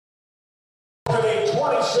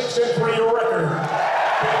26-3 record.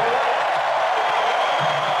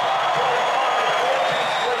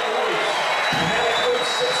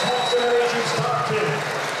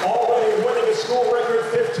 Already winning a school record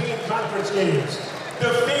 15 conference games.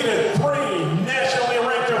 Defeated 3 nationally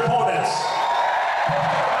ranked opponents.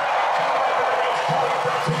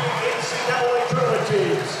 13 NCAA tournament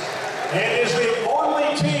teams. And is the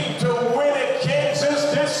only team to win at Kansas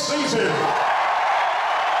this season.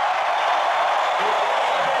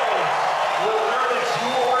 Will earn its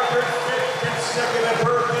school record 5th consecutive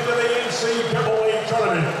berth into the NCAA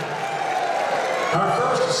tournament. Our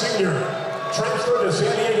first senior transferred to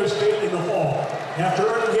San Diego State in the fall after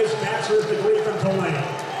earning his bachelor's degree from Tulane.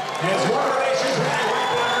 As one of the nation's leading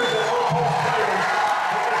rebounders and low-post players,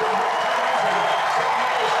 he is a multi-reason San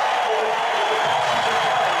Diego State will lead the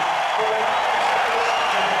postseason play for the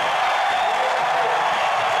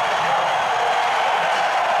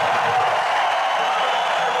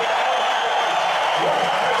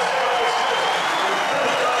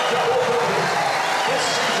this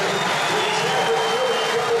season, he's averaged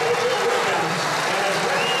nearly double-digit rebounds and has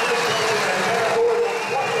ranked first place in the category on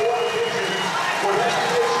 21 occasions for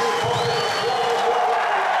SDSU opponents of 1-1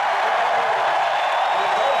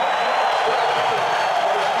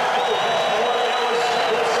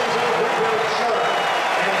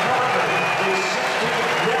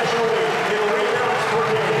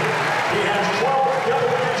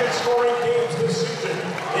 scoring games this season,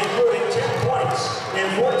 including 10 points and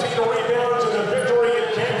 14 rebounds in the victory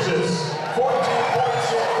at Kansas, 14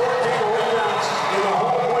 points and 14 rebounds in the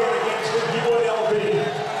home win against the UNLV.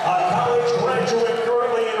 A college graduate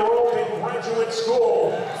currently enrolled in graduate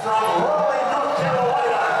school from Raleigh, North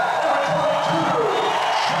Carolina, number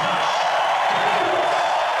 22, Josh Davis.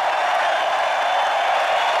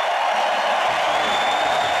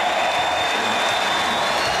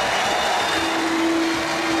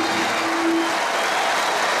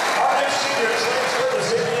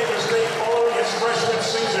 Freshman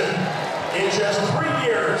season. In just 3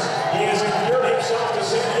 years, he has endeared himself to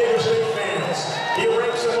San Diego State fans. He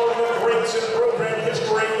ranks among the greats in program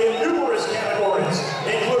history in numerous categories,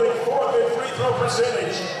 including 4th in free throw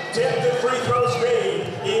percentage, 10th in free throws made,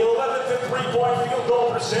 11th in three-point field goal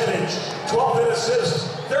percentage, 12th in assists,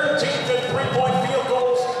 13th in three-point field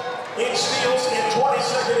goals, in steals, and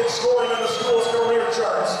 22nd in scoring on the school's career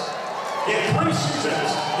charts. In 3 seasons,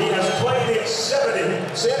 he has played in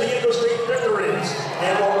 70 San Diego State victories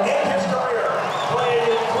and will end his career playing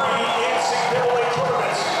in 3 NCAA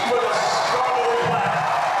tournaments with a Scarlet and Black.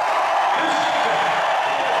 This season,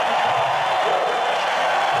 he has become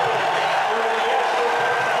one of the national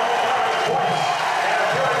champions twice and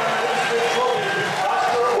appearing on the Eastern Trophy,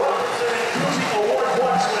 Oscar Robertson and Cousy Award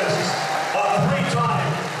watch lists. A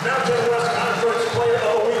 3-time Mountain West Conference Player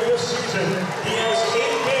of the Week this season, he has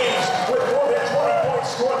 8 games with more than 20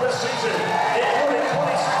 points scored this season, including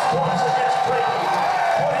 26 points against Creighton,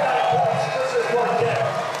 29 points versus Marquette,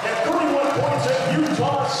 and 31 points at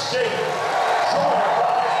Utah State. Joined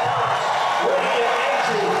by his parents, Woody and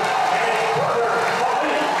Andrew, and his brother,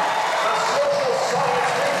 Malik, a social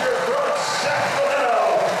science major from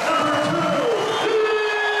Sacramento, number 2,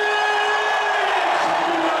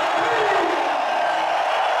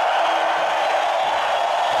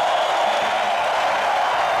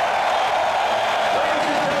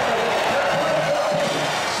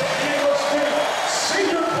 San Diego State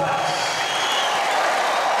senior class.